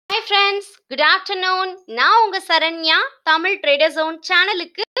Hi friends, good afternoon. நான் உங்க Saranya Tamil trader zone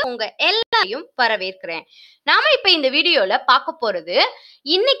சேனலுக்கு உங்க எல்லாரையும் வரவேற்கிறேன். நாம இப்ப இந்த வீடியோல பார்க்க போறது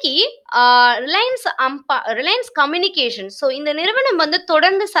இன்னைக்கு ரிலையன்ஸ் கம்யூனிகேஷன். ஸோ இந்த நிறுவனம் வந்து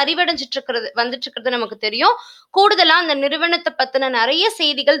தொடர்ந்து வந்துட்டு இருக்கிறது நமக்கு தெரியும். கூடுதலா அந்த நிறுவனத்தை பத்தின நிறைய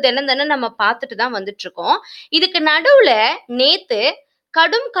செய்திகள் தினம் நம்ம பார்த்துட்டு தான் வந்துட்டு இருக்கோம். இதுக்கு நடுவுல நேத்து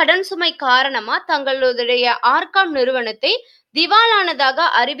கடும் கடன் சுமை காரணமா தங்களுடைய ஆர்காம் நிறுவனத்தை திவாலானதாக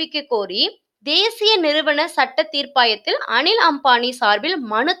அறிவிக்க கோரி தேசிய நிறுவன சட்ட தீர்ப்பாயத்தில் அனில் அம்பானி சார்பில்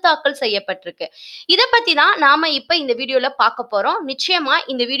மனு தாக்கல் செய்யப்பட்டிருக்கு. இத பத்தி தான் நாம இப்ப இந்த வீடியோல பார்க்க போறோம். நிச்சயமா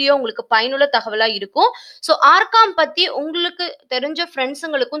இந்த வீடியோ உங்களுக்கு பயனுள்ள தகவலா இருக்கும். ஸோ ஆர்காம் பத்தி உங்களுக்கு தெரிஞ்ச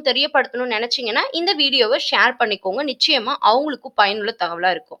ஃப்ரெண்ட்ஸுங்களுக்கும் தெரியப்படுத்தணும்னு நினைச்சீங்கன்னா இந்த வீடியோவை ஷேர் பண்ணிக்கோங்க. நிச்சயமா அவங்களுக்கும் பயனுள்ள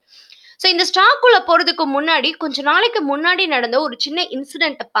தகவலா இருக்கும். ஸோ இந்த ஸ்டாக்குள்ள போறதுக்கு முன்னாடி கொஞ்ச நாளைக்கு முன்னாடி நடந்த ஒரு சின்ன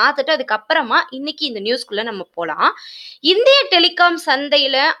இன்சிடென்ட்டை பார்த்துட்டு அதுக்கப்புறமா இன்னைக்கு இந்த நியூஸ்குள்ள நம்ம போலாம். இந்திய டெலிகாம்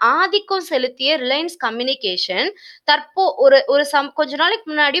சந்தையில ஆதிக்கம் செலுத்திய ரிலையன்ஸ் கம்யூனிகேஷன் கொஞ்ச நாளைக்கு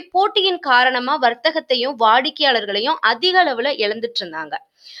முன்னாடி போட்டியின் காரணமா வர்த்தகத்தையும் வாடிக்கையாளர்களையும் அதிக அளவுல இழந்துட்டு இருந்தாங்க.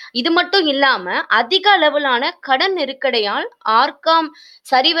 இது மட்டும் இல்லாம அதிக அளவிலான கடன் நெருக்கடியால் ஆர்காம்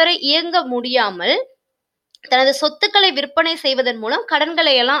சரிவர இயங்க முடியாமல் தனது சொத்துக்களை விற்பனை செய்வதன் மூலம்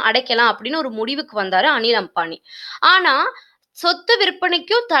கடன்களை எல்லாம் அடைக்கலாம் அப்படின்னு ஒரு முடிவுக்கு வந்தாரு அனில் அம்பானி. ஆனா சொத்து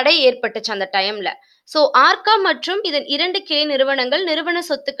விற்பனைக்கும் தடை ஏற்பட்டுச்சு அந்த டைம்ல. ஸோ ஆர்காம் மற்றும் இதன் 2 கிளை நிறுவனங்கள் நிறுவன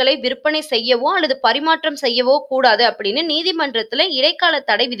சொத்துக்களை விற்பனை செய்யவோ அல்லது பரிமாற்றம் செய்யவோ கூடாது அப்படின்னு நீதிமன்றத்துல இடைக்கால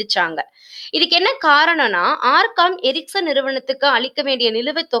தடை விதிச்சாங்க. இதுக்கு என்ன காரணம்னா ஆர்காம் எரிக்சன் நிறுவனத்துக்கு அளிக்க வேண்டிய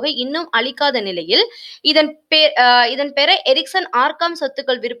நிலுவைத் தொகை இன்னும் அளிக்காத நிலையில் இதன் பெற எரிக்சன் ஆர்காம்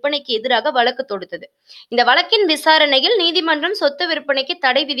சொத்துக்கள் விற்பனைக்கு எதிராக வழக்கு தொடுத்தது. இந்த வழக்கின் விசாரணையில் நீதிமன்றம் சொத்து விற்பனைக்கு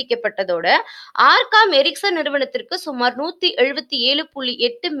தடை விதிக்கப்பட்டதோட ஆர்காம் எரிக்சன் நிறுவனத்திற்கு சுமார்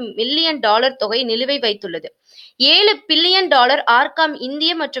 $177.8 மில்லியன் தொகை நிலுவை வைத்துள்ளது. $7 பில்லியன் ஆர்காம்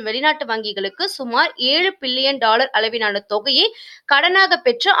இந்திய மற்றும் வெளிநாட்டு வங்கிகளுக்கு சுமார் $7 பில்லியன் அளவிலான தொகையை கடனாக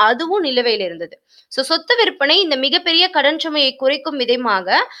பெற்று அதுவும் நிலுவையில் இருந்தது. சொத்து விற்பனை இந்த மிகப்பெரிய கடன் சுமையை குறைக்கும்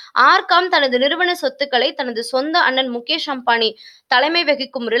விதமாக ஆர்காம் தனது நிறுவன சொத்துக்களை தனது சொந்த அண்ணன் முகேஷ் அம்பானி தலைமை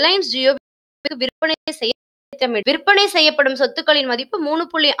வகிக்கும் ரிலையன்ஸ் ஜியோ விற்பனை செய்யப்படும் சொத்துக்களின் மதிப்பு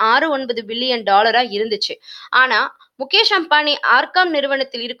 $3.69 பில்லியன் இருந்துச்சு. ஆனா முகேஷ் அம்பானி ஆர்காம்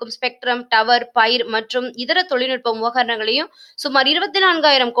நிறுவனத்தில் இருக்கும் ஸ்பெக்ட்ரம், டவர், பயிர் மற்றும் இதர தொழில்நுட்ப உபகரணங்களையும் சுமார்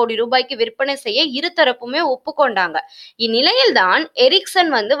 24,000 கோடி ரூபாய்க்கு விற்பனை செய்ய இருதரப்புமே ஒப்புக்கொண்டாங்க. இந்நிலையில்தான்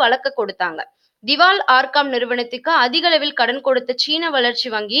எரிக்சன் வழக்கு கொடுத்தாங்க. திவால் ஆர்காம் நிறுவனத்துக்கு அதிக அளவில் கடன் கொடுத்த சீன வளர்ச்சி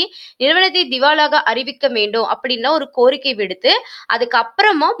வங்கி நிறுவனத்தை திவாலாக அறிவிக்க வேண்டும் அப்படின்னு ஒரு கோரிக்கை விடுத்து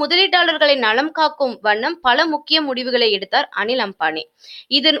அதுக்கப்புறமா முதலீட்டாளர்களை நலம் காக்கும் வண்ணம் பல முக்கிய முடிவுகளை எடுத்தார் அனில் அம்பானி.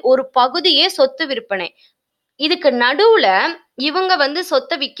 இதன் ஒரு பகுதியே சொத்து விற்பனை. இதுக்கு நடுவுல இவங்க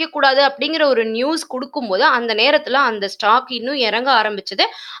சொத்தை விற்க கூடாது அப்படிங்கிற ஒரு நியூஸ் கொடுக்கும்போது அந்த நேரத்துல அந்த ஸ்டாக் இன்னும் இறங்க ஆரம்பிச்சது.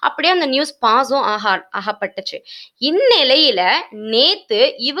 அப்படியே அந்த நியூஸ் பாஸும் ஆகப்பட்டுச்சு. இந்நிலையில நேத்து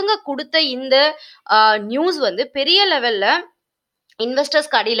இவங்க கொடுத்த இந்த நியூஸ் பெரிய லெவல்ல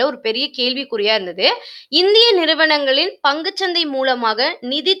இன்வெஸ்டர்ஸ்க்கு அடியில ஒரு பெரிய கேள்விக்குறியா இருந்தது. இந்திய நிறுவனங்களின் பங்குச்சந்தை மூலமாக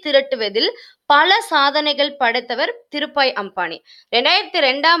நிதி திரட்டுவதில் பல சாதனைகள் படைத்தவர் திருபாய் அம்பானி.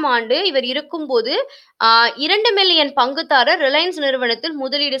 2002ஆம் ஆண்டு இவர் இருக்கும்போது 2 மில்லியன் பங்குதாரர் ரிலையன்ஸ் நிறுவனத்தில்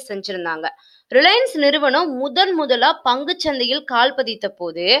முதலீடு செஞ்சிருந்தாங்க. ரிலையன்ஸ் நிறுவனம் முதலா பங்கு சந்தையில் கால் பதித்த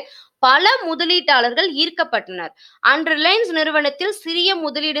போது பல முதலீட்டாளர்கள் ஈர்க்கப்பட்டனர். அன்று ரிலையன்ஸ் நிறுவனத்தில் சிறிய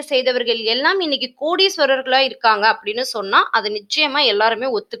முதலீடு செய்தவர்கள் எல்லாம் இன்னைக்கு கோடீஸ்வரர்களா இருக்காங்க அப்படின்னு சொன்னா அது நிச்சயமா எல்லாருமே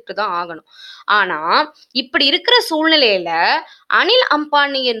ஒத்துக்கிட்டு தான் ஆகணும். ஆனா இப்படி இருக்கிற சூழ்நிலையில அனில்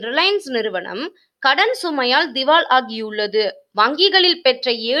அம்பானியின் ரிலையன்ஸ் நிறுவனம் கடன் சுமையால் திவால் ஆகியுள்ளது. வங்கிகளில்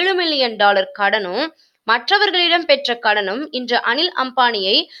பெற்ற $7 மில்லியன் கடனும் மற்றவர்களிடம் பெற்ற கடனும் இன்று அனில்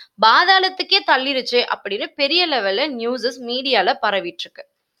அம்பானியை பாதாளத்துக்கே தள்ளிருச்சு அப்படின்னு பெரிய லெவல்ல நியூஸஸ் மீடியால பரவிட்டு இருக்கு.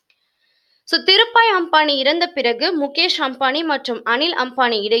 திருபாய் அம்பானி இறந்த பிறகு முகேஷ் அம்பானி மற்றும் அனில்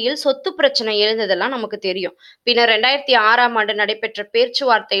அம்பானி இடையில் சொத்து பிரச்சனை எழுந்ததெல்லாம் நமக்கு தெரியும். பின்னர் 2006ஆம் ஆண்டு நடைபெற்ற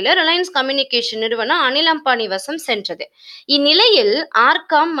பேச்சுவார்த்தையில ரிலையன்ஸ் கம்யூனிகேஷன் நிறுவனம் அனில் அம்பானி வசம் சென்றது. இந்நிலையில்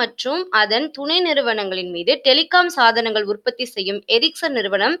ஆர்காம் மற்றும் அதன் துணை நிறுவனங்களின் மீது டெலிகாம் சாதனங்கள் உற்பத்தி செய்யும் எரிக்சன்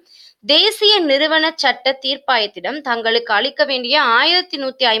நிறுவனம் தேசிய நிறுவன சட்ட தீர்ப்பாயத்திடம் தங்களுக்கு அளிக்க வேண்டிய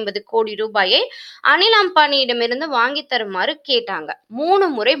 1,150 கோடி ரூபாயை அனில் அம்பானியிடமிருந்து வாங்கி தருமாறு கேட்டாங்க. 3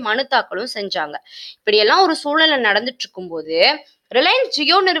 முறை மனு தாக்கலும் செஞ்சாங்க. இப்படியெல்லாம் ஒரு சூழ்நிலை நடந்துட்டு இருக்கும்போது ரிலையன்ஸ்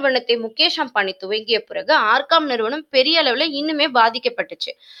ஜியோ நிறுவனத்தை முகேஷ் அம்பானி துவங்கிய பிறகு ஆர்காம் நிறுவனம் பெரிய அளவுல இன்னுமே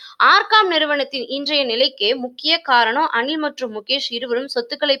பாதிக்கப்பட்டுச்சு. ஆர்காம் நிறுவனத்தின் இன்றைய நிலைக்கு முக்கிய காரணம் அனில் மற்றும் முகேஷ் இருவரும்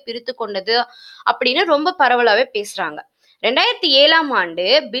சொத்துக்களை பிரித்து கொண்டது அப்படின்னு ரொம்ப பரவலாவே பேசுறாங்க. 2007ஆம் ஆண்டு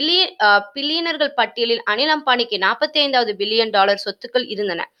பில்லியனர்கள் பட்டியலில் அனில் அம்பானிக்கு $45 பில்லியன் சொத்துக்கள்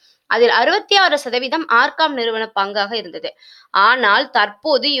இருந்தன. அதில் 66% ஆர்காம் நிறுவன பங்காக இருந்தது. ஆனால்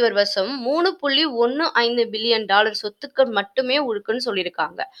தற்போது இவர் வசம் $3.15 பில்லியன் சொத்துக்கள் மட்டுமே இருக்குன்னு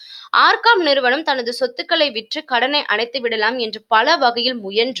சொல்லியிருக்காங்க. ஆர்காம் நிறுவனம் தனது சொத்துக்களை விற்று கடனை அடைத்து விடலாம் என்று பல வகையில்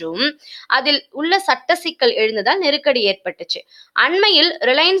முயன்றும் அதில் உள்ள சட்ட சிக்கல் எழுந்ததால் நெருக்கடி ஏற்பட்டுச்சு. அண்மையில்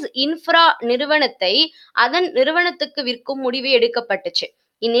ரிலையன்ஸ் இன்ஃப்ரா நிறுவனத்தை அதன் நிறுவனத்துக்கு விற்கும் முடிவு எடுக்கப்பட்டுச்சு.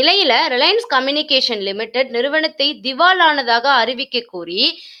 இந்நிலையில ரிலையன்ஸ் கம்யூனிகேஷன் லிமிடெட் நிறுவனத்தை திவாலானதாக அறிவிக்க கோரி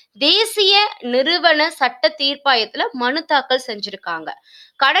தேசிய நிறுவன சட்ட தீர்ப்பாயத்துல மனு தாக்கல் செஞ்சிருக்காங்க.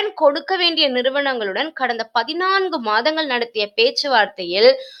 கடன் கொடுக்க வேண்டிய நிறுவனங்களுடன் கடந்த 14 மாதங்கள் நடத்திய பேச்சுவார்த்தையில்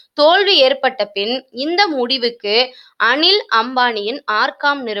தோல்வி ஏற்பட்ட பின் இந்த முடிவுக்கு அனில் அம்பானியின்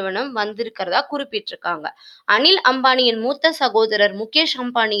ஆர்காம் நிறுவனம் வந்திருக்கிறதா குறிப்பிட்டிருக்காங்க. அனில் அம்பானியின் மூத்த சகோதரர் முகேஷ்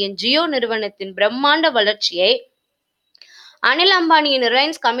அம்பானியின் ஜியோ நிறுவனத்தின் பிரம்மாண்ட வளர்ச்சியை அனில் அம்பானியின்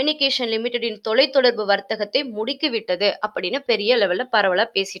ரிலையன்ஸ் கம்யூனிகேஷன் லிமிடெடின் தொலைத்தொடர்பு வர்த்தகத்தை முடுக்கிவிட்டது அப்படின்னு பெரிய லெவல்ல பரவலா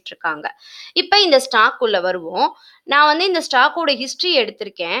பேசிட்டு இருக்காங்க. இப்ப இந்த ஸ்டாக் உள்ள வருவோம். நான் இந்த ஸ்டாக்கோட ஹிஸ்டரி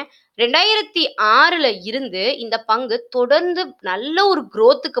எடுத்திருக்கேன். 2006ல இருந்து இந்த பங்கு தொடர்ந்து நல்ல ஒரு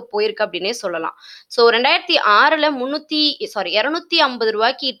growthக்கு போயிருக்கு அப்படின்னே சொல்லலாம். ஸோ 2006ல 250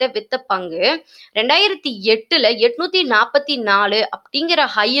 ரூபாய்க்கு கிட்ட வித்த பங்கு 2008ல 844 அப்படிங்கிற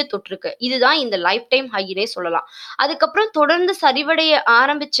ஹையை தொட்டிருக்கு. இதுதான் இந்த லைஃப் டைம் ஹையினே சொல்லலாம். அதுக்கப்புறம் தொடர்ந்து சரிவடைய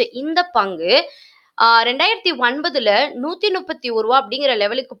ஆரம்பிச்ச இந்த பங்கு 2009ல 131 ரூபா அப்படிங்கிற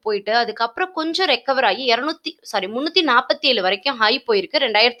லெவலுக்கு போயிட்டு அதுக்கப்புறம் கொஞ்சம் ரெக்கவர் ஆகி 347 வரைக்கும் ஹை போயிருக்கு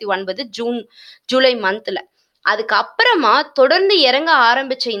 2009 ஜூலை மந்த்ல. அதுக்கப்புறமா தொடர்ந்து இறங்க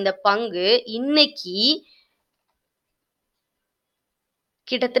ஆரம்பிச்ச இந்த பங்கு இன்னைக்கு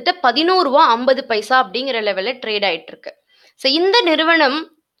கிட்டத்தட்ட 11 ரூபா 50 பைசா அப்படிங்கிற லெவல்ல ட்ரேட் ஆயிட்டு இருக்கு. ஸோ இந்த நிறுவனம்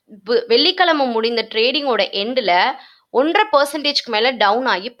வெள்ளிக்கிழமை முடிந்த ட்ரேடிங்கோட எண்ட்ல 1.5% மேல டவுன்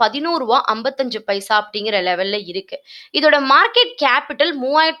ஆகி 11 ரூபா 55 பைசா அப்படிங்கிற லெவல்ல இருக்கு. இதோட மார்க்கெட் கேபிட்டல்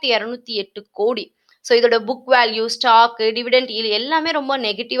 3208 கோடி. ஸோ இதோட book value, stock, dividend yield எல்லாமே ரொம்ப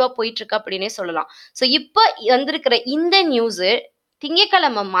நெகட்டிவா போயிட்டு இருக்கு அப்படின்னே சொல்லலாம். ஸோ இப்போ வந்திருக்கிற இந்த நியூஸ்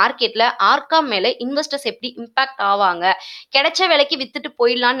திங்கட்கிழமை மார்க்கெட்ல ஆர்காம் மேல இன்வெஸ்டர்ஸ் எப்படி இம்பாக்ட் ஆவாங்க, கிடைச்ச விலைக்கு வித்துட்டு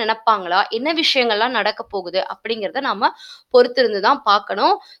போயிடலாம்னு நினைப்பாங்களா, என்ன விஷயங்கள்லாம் நடக்க போகுது அப்படிங்கிறத நாம பொறுத்து இருந்து தான்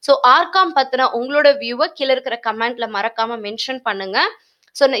பார்க்கணும். ஸோ ஆர்காம் பத்தின உங்களோட வியூவை கீழே இருக்கிற கமெண்ட்ல மறக்காம மென்ஷன் பண்ணுங்க.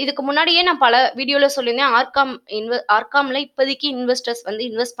 ஸோ இதுக்கு முன்னாடியே நான் பல வீடியோல சொல்லியிருந்தேன் ஆர்காம்ல இப்போதைக்கு இன்வெஸ்டர்ஸ்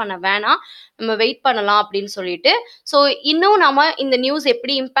இன்வெஸ்ட் பண்ண வேணாம், நம்ம வெயிட் பண்ணலாம் அப்படின்னு சொல்லிட்டு. ஸோ இன்னும் நாம இந்த நியூஸ்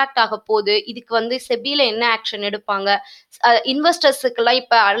எப்படி இம்பாக்ட் ஆக போகுது, இதுக்கு செபில என்ன ஆக்ஷன் எடுப்பாங்க, இன்வெஸ்டர்ஸுக்கெல்லாம்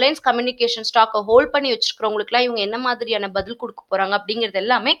இப்போ ரிலையன்ஸ் கம்யூனிகேஷன் ஸ்டாக்கை ஹோல்ட் பண்ணி வச்சிருக்கிறவங்களுக்குலாம் இவங்க என்ன மாதிரியான பதில் கொடுக்க போறாங்க அப்படிங்கிறது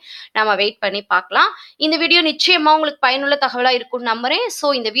எல்லாமே நம்ம வெயிட் பண்ணி பார்க்கலாம். இந்த வீடியோ நிச்சயமா உங்களுக்கு பயனுள்ள தகவலா இருக்கும்னு நம்புறேன். ஸோ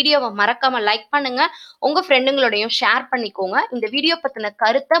இந்த வீடியோவை மறக்காம லைக் பண்ணுங்க, உங்க ஃப்ரெண்டுங்களோடையும் ஷேர் பண்ணிக்கோங்க. இந்த வீடியோ பத்தின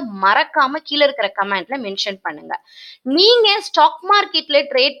கருத்தை மறக்காம கீழே இருக்கிற கமெண்ட்ல மென்ஷன் பண்ணுங்க. நீங்க ஸ்டாக் மார்க்கெட்ல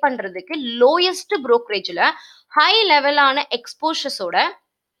ட்ரேட் பண்றதுக்கு லோயஸ்ட் புரோக்கரேஜ்ல ஹை லெவலான எக்ஸ்போஷர்ஸோட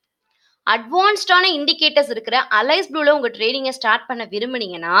அட்வான்ஸ்டான இண்டிகேட்டர்ஸ் இருக்கிற அலைஸ் ப்ளூல உங்க ட்ரேடிங்கை ஸ்டார்ட் பண்ண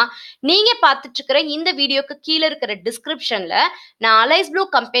விரும்புனீங்கன்னா நீங்க பார்த்துட்டு இருக்கிற இந்த வீடியோக்கு கீழே இருக்கிற டிஸ்கிரிப்ஷன்ல நான் அலைஸ் ப்ளூ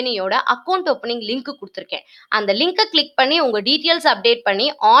கம்பெனியோட அக்கௌண்ட் ஓப்பனிங் லிங்க் கொடுத்துருக்கேன். அந்த லிங்கை கிளிக் பண்ணி உங்க டீட்டெயில்ஸ் அப்டேட் பண்ணி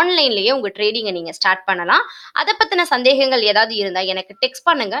ஆன்லைன்லயே உங்க ட்ரேடிங்கை நீங்க ஸ்டார்ட் பண்ணலாம். அதை பத்தின சந்தேகங்கள் ஏதாவது இருந்தா எனக்கு டெக்ஸ்ட்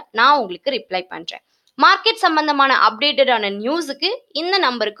பண்ணுங்க, நான் உங்களுக்கு ரிப்ளை பண்றேன். மார்க்கெட் சம்பந்தமான அப்டேட்டடான நியூஸுக்கு இந்த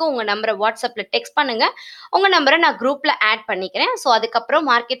நம்பருக்கு உங்க நம்பரை வாட்ஸ்அப்ல டெக்ஸ்ட் பண்ணுங்க. உங்க நம்பரை நான் குரூப்ல ஆட் பண்ணிக்கிறேன். ஸோ அதுக்கப்புறம்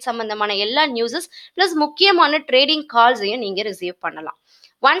மார்க்கெட் சம்பந்தமான எல்லா நியூஸஸ் பிளஸ் முக்கியமான ட்ரேடிங் கால்ஸையும் நீங்க ரிசீவ் பண்ணலாம்.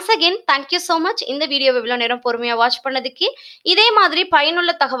 Once again thank you so much. இந்த வீடியோவை இவ்வளோ நேரம் பொறுமையா வாட்ச் பண்ணதுக்கு. இதே மாதிரி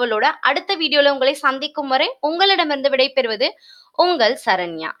பயனுள்ள தகவலோட அடுத்த வீடியோல உங்களை சந்திக்கும் வரை உங்களிடமிருந்து விடைபெறுவது உங்கள்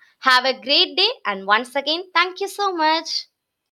Saranya. Have a great day and once again thank you so much.